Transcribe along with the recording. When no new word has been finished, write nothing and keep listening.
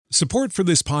Support for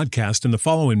this podcast and the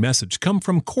following message come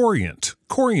from Corient.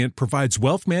 Corient provides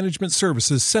wealth management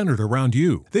services centered around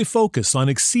you. They focus on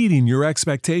exceeding your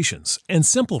expectations and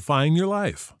simplifying your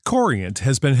life. Corient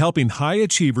has been helping high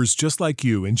achievers just like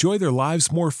you enjoy their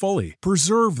lives more fully,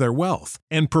 preserve their wealth,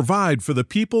 and provide for the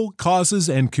people, causes,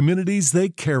 and communities they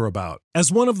care about. As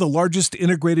one of the largest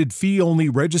integrated fee-only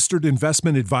registered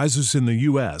investment advisors in the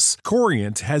U.S.,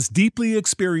 Corient has deeply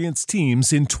experienced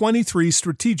teams in 23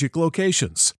 strategic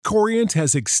locations. Corient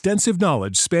has extensive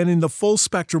knowledge spanning the full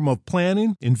spectrum of planning,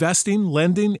 investing,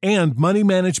 lending, and money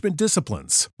management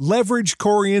disciplines. Leverage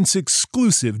Corient's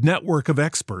exclusive network of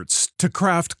experts to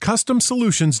craft custom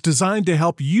solutions designed to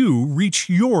help you reach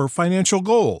your financial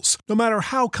goals, no matter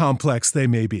how complex they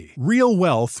may be. Real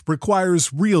wealth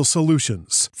requires real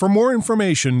solutions. For more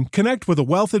information, connect with a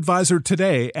wealth advisor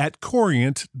today at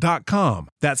Corient.com.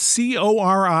 That's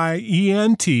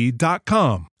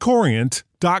Corient.com.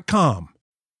 Corient.com.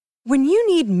 When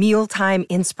you need mealtime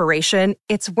inspiration,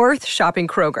 it's worth shopping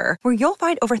Kroger, where you'll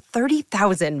find over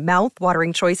 30,000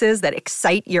 mouth-watering choices that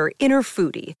excite your inner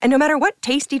foodie. And no matter what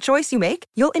tasty choice you make,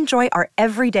 you'll enjoy our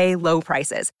everyday low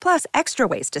prices, plus extra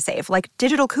ways to save, like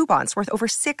digital coupons worth over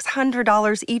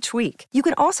 $600 each week. You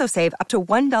can also save up to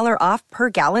 $1 off per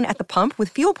gallon at the pump with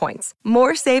fuel points.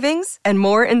 More savings and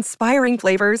more inspiring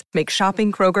flavors make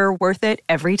shopping Kroger worth it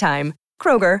every time.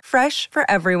 Kroger, fresh for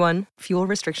everyone. Fuel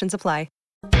restrictions apply.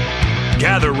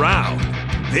 Gather round.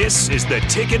 This is the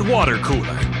Ticket Water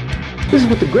Cooler. This is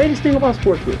what the greatest thing about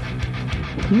sports is.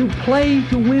 You play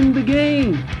to win the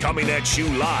game. Coming at you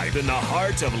live in the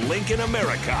heart of Lincoln,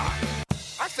 America.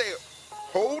 I said,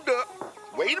 hold up,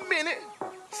 wait a minute,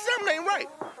 something ain't right.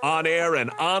 On air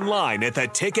and online at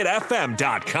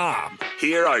theticketfm.com.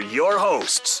 Here are your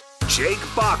hosts, Jake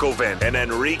Bakoven and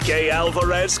Enrique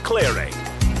Alvarez Clearing.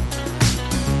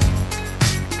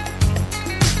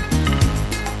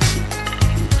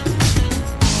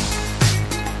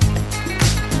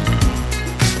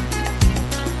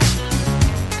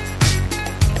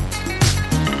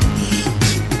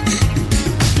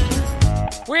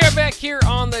 We are back here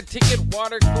on the Ticket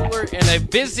Water Cooler in a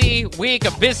busy week,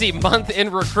 a busy month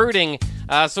in recruiting.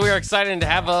 So we are excited to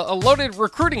have a loaded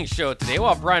recruiting show today. We'll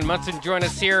have Brian Munson join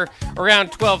us here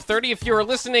around 12:30. If you are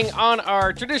listening on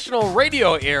our traditional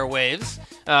radio airwaves,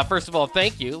 first of all,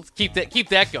 thank you. Keep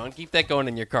that going. Keep that going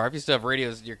in your car. If you still have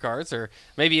radios in your cars, or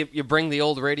maybe you bring the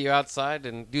old radio outside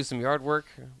and do some yard work.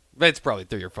 It's probably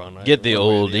through your phone. Right? Get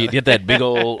that big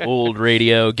old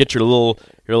radio. Get your little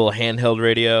handheld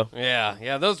radio.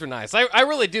 Yeah, those were nice. I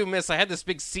really do miss. I had this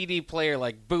big CD player,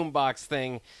 like boombox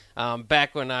thing,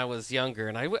 back when I was younger,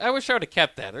 and I wish I would have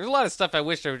kept that. There's a lot of stuff I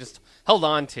wish I would just held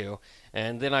on to,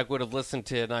 and then I would have listened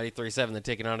to 93.7 The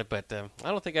Ticket on it, but I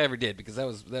don't think I ever did, because that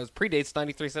was predates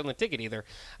 93.7 The Ticket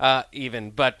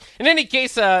even. But in any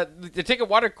case, the Ticket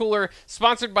Water Cooler,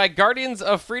 sponsored by Guardians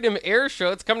of Freedom Air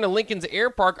Show. It's coming to Lincoln's Air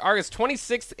Park August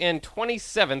 26th and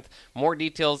 27th. More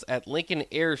details at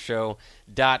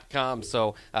LincolnAirShow.com.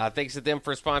 So thanks to them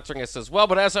for sponsoring us as well.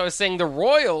 But as I was saying, the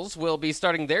Royals will be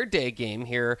starting their day game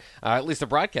here. At least the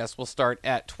broadcast will start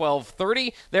at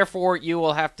 12:30. Therefore, you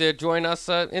will have to join us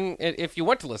if you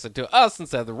want to listen to us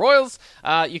instead of the Royals.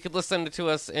 You could listen to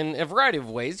us in a variety of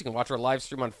ways. You can watch our live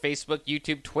stream on Facebook,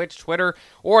 YouTube, Twitch, Twitter,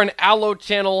 or on Allo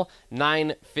Channel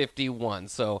 951.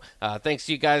 So thanks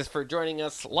to you guys for joining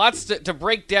us. Lots to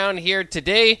break down here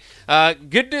today.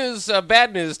 Good news,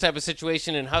 bad news type of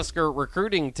situation in Husker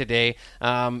recruiting today.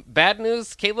 Bad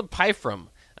news, Caleb Pyfrom,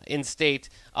 in-state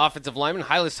offensive lineman,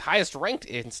 highest ranked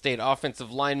in-state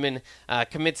offensive lineman,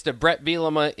 commits to Brett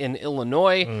Bielema in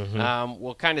Illinois.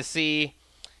 We'll kind of see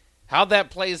how that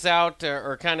plays out,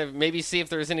 or kind of maybe see if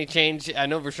there's any change. I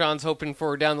know Vershawn's hoping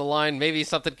for down the line. Maybe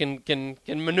something can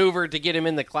maneuver to get him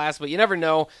in the class, but you never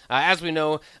know. As we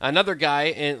know, another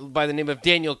guy by the name of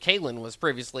Daniel Kaelin was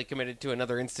previously committed to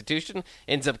another institution,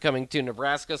 ends up coming to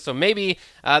Nebraska. So maybe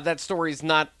that story's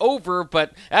not over,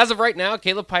 but as of right now,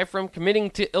 Caleb Pyfrom committing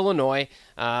to Illinois,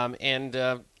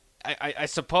 I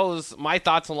suppose my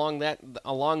thoughts along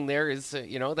there is,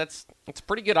 that's a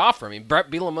pretty good offer. I mean,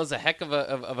 Brett Bielema's a heck of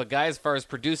a guy as far as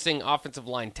producing offensive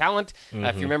line talent.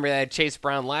 If you remember, they had Chase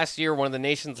Brown last year, one of the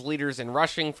nation's leaders in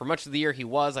rushing. For much of the year,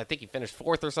 I think he finished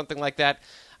 4th or something like that.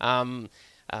 I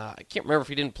can't remember if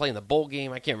he didn't play in the bowl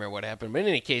game. I can't remember what happened. But in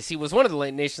any case, he was one of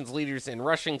the nation's leaders in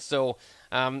rushing. So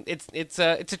it's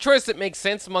a choice that makes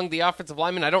sense among the offensive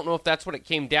linemen. I don't know if that's what it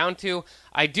came down to.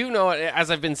 I do know, as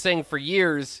I've been saying for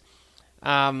years,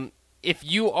 if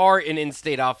you are an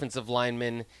in-state offensive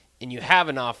lineman and you have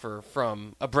an offer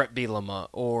from a Brett Bielema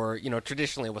or,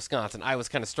 traditionally Wisconsin, Iowa's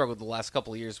kind of struggled the last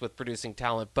couple of years with producing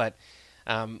talent, but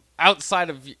outside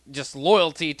of just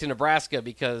loyalty to Nebraska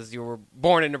because you were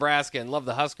born in Nebraska and love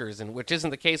the Huskers, and which isn't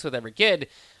the case with every kid,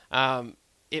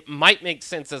 it might make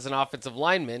sense as an offensive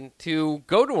lineman to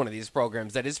go to one of these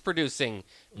programs that is producing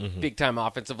big-time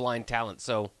offensive line talent.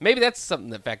 So maybe that's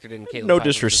something that factored in Kaelin. No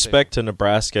disrespect to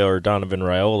Nebraska or Donovan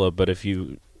Raiola, but if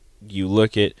you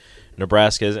look at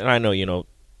Nebraska's, and I know,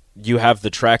 you have the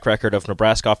track record of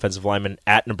Nebraska offensive linemen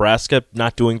at Nebraska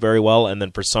not doing very well, and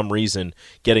then for some reason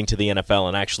getting to the NFL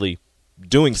and actually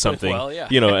doing something, well, yeah.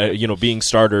 Being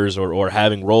starters or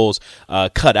having roles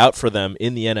cut out for them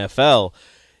in the NFL.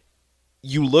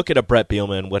 You look at a Brett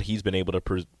Bielema, what he's been able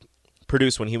to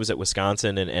produce when he was at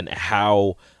Wisconsin, and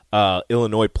how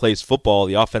Illinois plays football.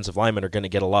 The offensive linemen are going to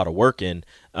get a lot of work in.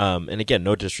 And again,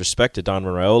 no disrespect to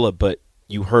Donovan Raiola, but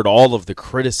you heard all of the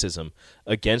criticism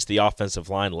against the offensive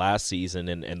line last season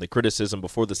and the criticism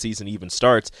before the season even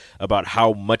starts about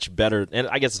how much better, and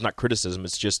I guess it's not criticism,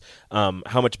 it's just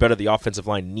how much better the offensive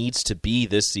line needs to be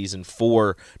this season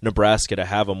for Nebraska to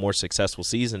have a more successful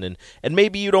season. And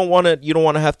maybe you don't want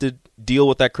to have to deal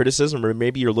with that criticism, or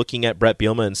maybe you're looking at Brett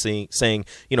Bielema and saying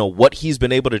what he's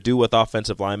been able to do with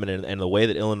offensive linemen and the way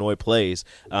that Illinois plays.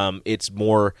 It's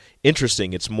more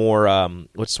interesting. It's more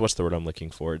what's the word I'm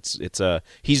looking for?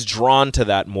 He's drawn to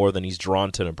that more than he's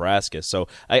drawn to Nebraska. So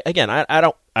I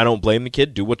don't blame the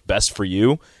kid. Do what's best for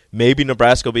you. Maybe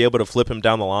Nebraska will be able to flip him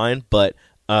down the line, but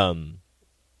Caleb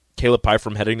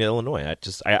Pyfrom heading to Illinois.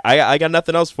 I got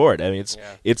nothing else for it. I mean,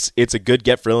 it's a good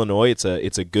get for Illinois.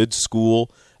 It's a good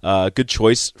school, good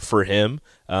choice for him.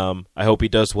 I hope he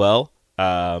does well.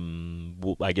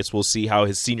 I guess we'll see how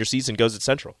his senior season goes at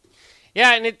Central.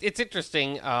 Yeah, and it's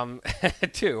interesting,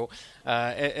 too,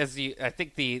 I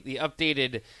think the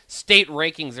updated state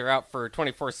rankings are out for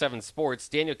 24/7 Sports.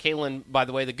 Daniel Kaelin, by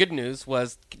the way, the good news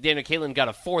was Daniel Kaelin got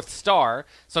a 4th star,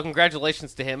 so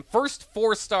congratulations to him. First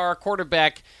 4-star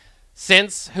quarterback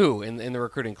since who in the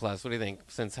recruiting class? What do you think?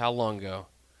 Since how long ago?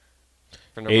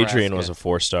 For Nebraska? Adrian was a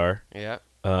 4-star. Yeah.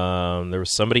 There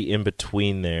was somebody in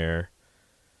between there.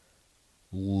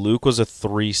 Luke was a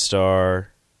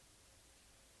 3-star.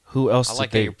 Who else? I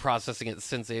like how you're processing it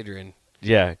since Adrian.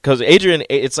 Yeah, because Adrian,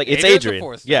 it's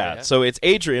Adrian. Yeah, so it's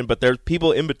Adrian, but there's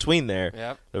people in between there.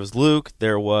 Yep. There was Luke.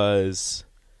 There was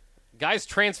guys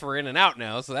transfer in and out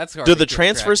now, so that's hard. Do the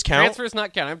transfers count? Transfers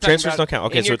not count. I'm talking transfers about don't count.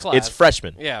 Okay, so class. it's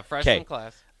freshmen. Yeah, freshman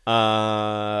class.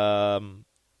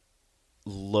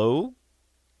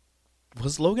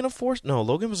 Was Logan a 4? No,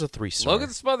 Logan was a 3-star. Logan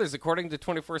Smothers, according to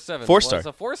 24/7, 4-star. was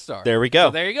a 4-star. There we go.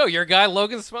 So there you go. Your guy,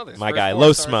 Logan Smothers. My guy,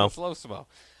 Low Smo. Low Smo.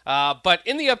 But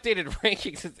in the updated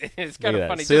rankings, it's kind of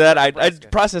funny. See that? I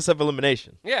process of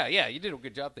elimination. Yeah, you did a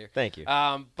good job there. Thank you.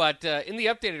 But in the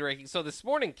updated rankings, so this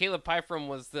morning, Caleb Pyfrom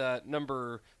was the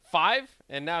number 5,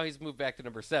 and now he's moved back to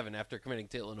number 7 after committing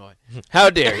to Illinois. How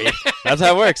dare you? That's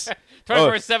how it works.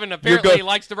 24/7 apparently he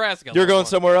likes Nebraska. You're going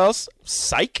somewhere else?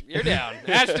 Psych. You're down.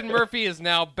 Ashton Murphy is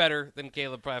now better than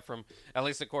Caleb Pyfrom, at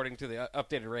least according to the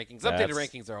updated rankings. Updated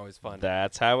rankings are always fun.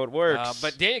 That's how it works.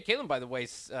 But Daniel Kaelin, by the way,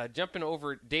 jumping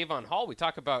over Davon Hall, we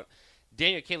talk about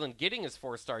Daniel Kaelin getting his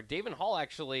 4-star. Davon Hall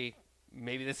actually,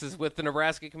 maybe this is with the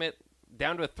Nebraska commit,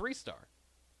 down to a 3-star.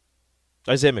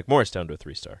 Isaiah McMorris down to a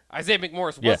 3-star. Isaiah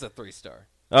McMorris was a 3-star.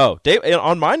 Oh,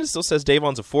 on mine it still says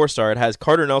Davon's a 4-star. It has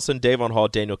Carter Nelson, Davon Hall,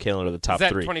 Daniel Kaelin are the top 3.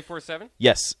 Is that 24/7?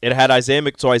 Yes, it had Isaiah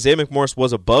McMorris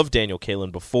was above Daniel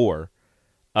Kaelin before,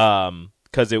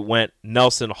 because it went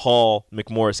Nelson, Hall,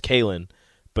 McMorris, Kaelin,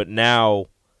 but now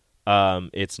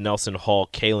it's Nelson, Hall,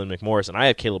 Kaelin, McMorris, and I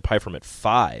have Caleb Pyfrom at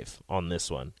 5 on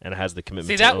this one, and it has the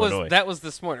commitment to Illinois. That was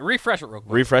this morning. Refresh it real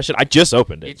quick. Refresh it. I just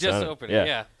opened it. You just opened it.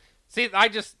 Yeah. See, I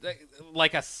just not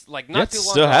too long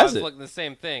still ago, I has was it. looking at the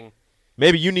same thing.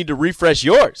 Maybe you need to refresh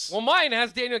yours. Well, mine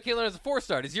has Daniel Kaelin as a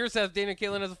 4-star. Does yours have Daniel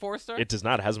Kaelin as a 4-star? It does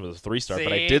not. It has him as a 3-star,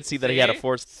 but I did see that he had a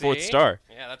 4th star.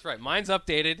 Yeah, that's right. Mine's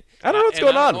updated. I don't know what's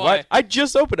going on. Why? I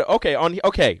just opened it.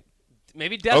 Okay.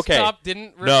 Maybe desktop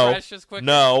didn't refresh as quickly.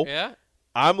 No. Yeah?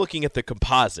 I'm looking at the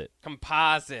composite.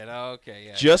 Composite.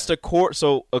 Okay, yeah.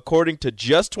 So according to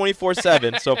just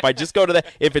 24/7, so if I just go to that,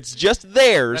 if it's just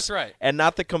theirs that's right. and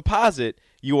not the composite,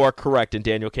 you are correct, and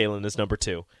Daniel Kaelin is number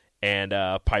 2. And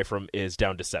Pyfrom is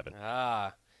down to 7.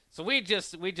 So we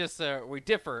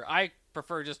differ. I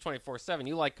prefer just 24/7.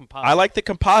 You like composite. I like the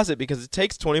composite because it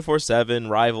takes 24/7,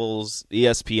 Rivals,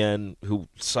 ESPN, who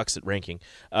sucks at ranking,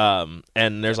 and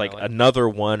there's like another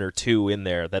 1 or 2 in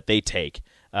there that they take,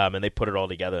 and they put it all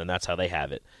together, and that's how they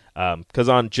have it. Because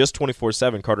on just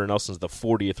 24/7, Carter Nelson's the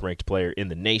 40th ranked player in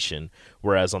the nation,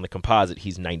 whereas on the composite,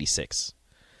 he's 96.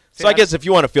 So I guess if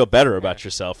you want to feel better about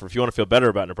yourself, or if you want to feel better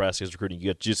about Nebraska's recruiting,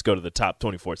 you just go to the top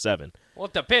 24/7. Well,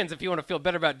 it depends. If you want to feel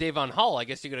better about Davon Hall, I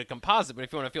guess you go to composite. But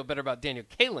if you want to feel better about Daniel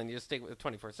Kaelin, you just stick with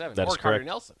 24/7. That's or Carter correct.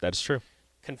 Nelson. That is true.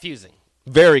 Confusing.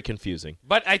 Very confusing.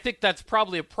 But I think that's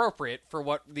probably appropriate for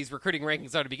what these recruiting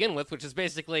rankings are to begin with, which is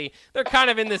basically they're kind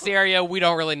of in this area. We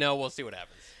don't really know. We'll see what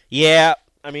happens. Yeah.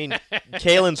 I mean,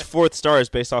 Kaelin's 4th star is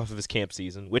based off of his camp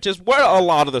season, which is what a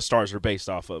lot of the stars are based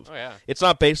off of. Oh, yeah. It's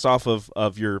not based off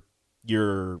of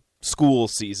your school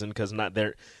season, because not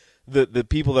there. The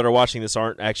people that are watching this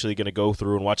aren't actually going to go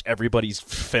through and watch everybody's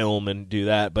film and do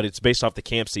that, but it's based off the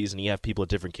camp season. You have people at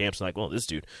different camps and like, well, this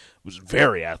dude was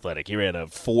very athletic. He ran a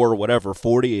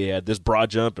 40. He had this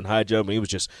broad jump and high jump, and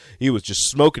he was just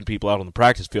smoking people out on the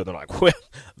practice field. They're like, well,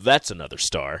 that's another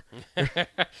star.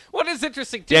 What is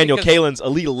interesting, too, Daniel Kaelin's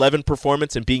Elite 11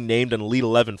 performance and being named an Elite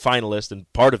 11 finalist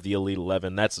and part of the Elite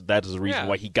 11, that is the reason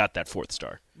why he got that 4th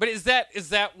star. But is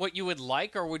that what you would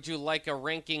like, or would you like a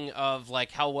ranking of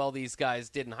like how well these guys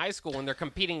did in high school when they're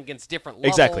competing against different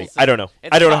levels? Exactly. I don't know.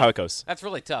 I don't know how it goes. That's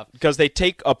really tough. Because they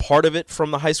take a part of it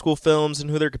from the high school films and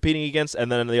who they're competing against,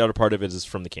 and then the other part of it is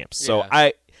from the camps. So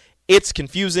it's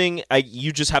confusing.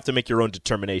 You just have to make your own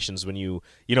determinations when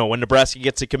when Nebraska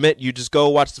gets a commit, you just go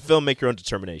watch the film, make your own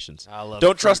determinations.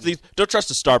 Don't trust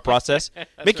the star process.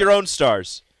 Make your own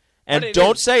stars. And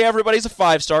don't say everybody's a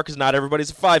 5-star, because not everybody's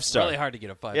a 5-star. It's really hard to get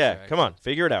a 5-star. Yeah, come on,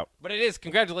 figure it out. But it is.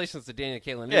 Congratulations to Daniel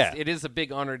Kaelin. It is a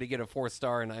big honor to get a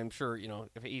 4-star, and I'm sure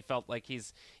if he felt like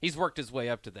he's worked his way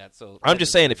up to that. So I'm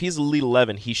just saying, if he's Elite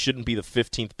 11, he shouldn't be the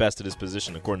 15th best at his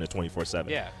position according to 24/7.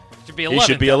 Yeah, he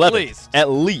should be 11 at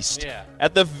least. Yeah,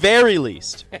 at the very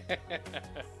least.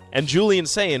 And Julian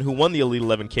Sayin, who won the Elite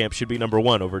 11 camp, should be number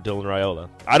 1 over Dylan Raiola.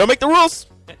 I don't make the rules.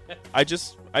 I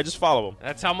just follow them.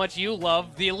 That's how much you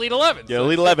love the Elite 11. The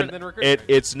Elite 11.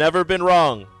 It's never been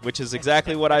wrong, which is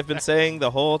exactly what I've been saying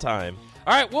the whole time.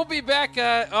 All right, we'll be back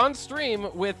on stream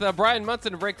with Brian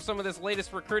Munson to break some of this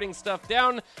latest recruiting stuff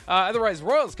down. Otherwise,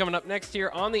 Royals coming up next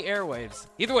here on the airwaves.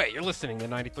 Either way, you're listening to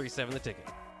 93.7 The Ticket.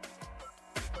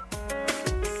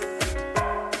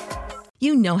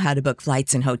 You know how to book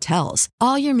flights and hotels.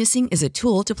 All you're missing is a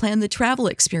tool to plan the travel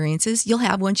experiences you'll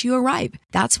have once you arrive.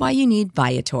 That's why you need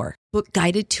Viator. Book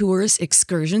guided tours,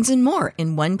 excursions, and more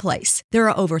in one place. There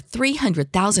are over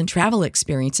 300,000 travel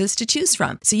experiences to choose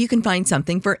from, so you can find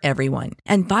something for everyone.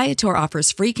 And Viator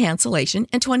offers free cancellation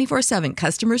and 24/7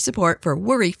 customer support for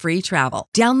worry-free travel.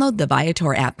 Download the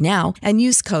Viator app now and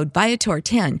use code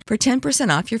Viator10 for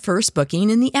 10% off your first booking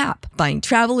in the app. Find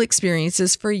travel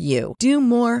experiences for you. Do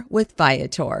more with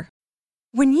Viator.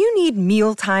 When you need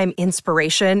mealtime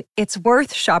inspiration, it's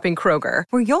worth shopping Kroger,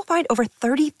 where you'll find over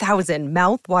 30,000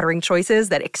 mouth-watering choices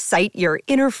that excite your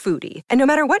inner foodie. And no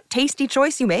matter what tasty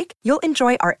choice you make, you'll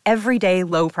enjoy our everyday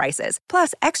low prices,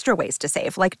 plus extra ways to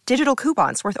save, like digital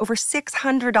coupons worth over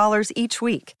 $600 each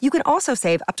week. You can also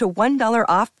save up to $1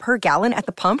 off per gallon at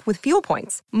the pump with fuel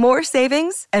points. More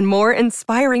savings and more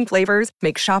inspiring flavors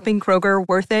make shopping Kroger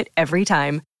worth it every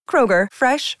time. Kroger,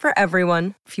 fresh for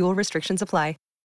everyone. Fuel restrictions apply.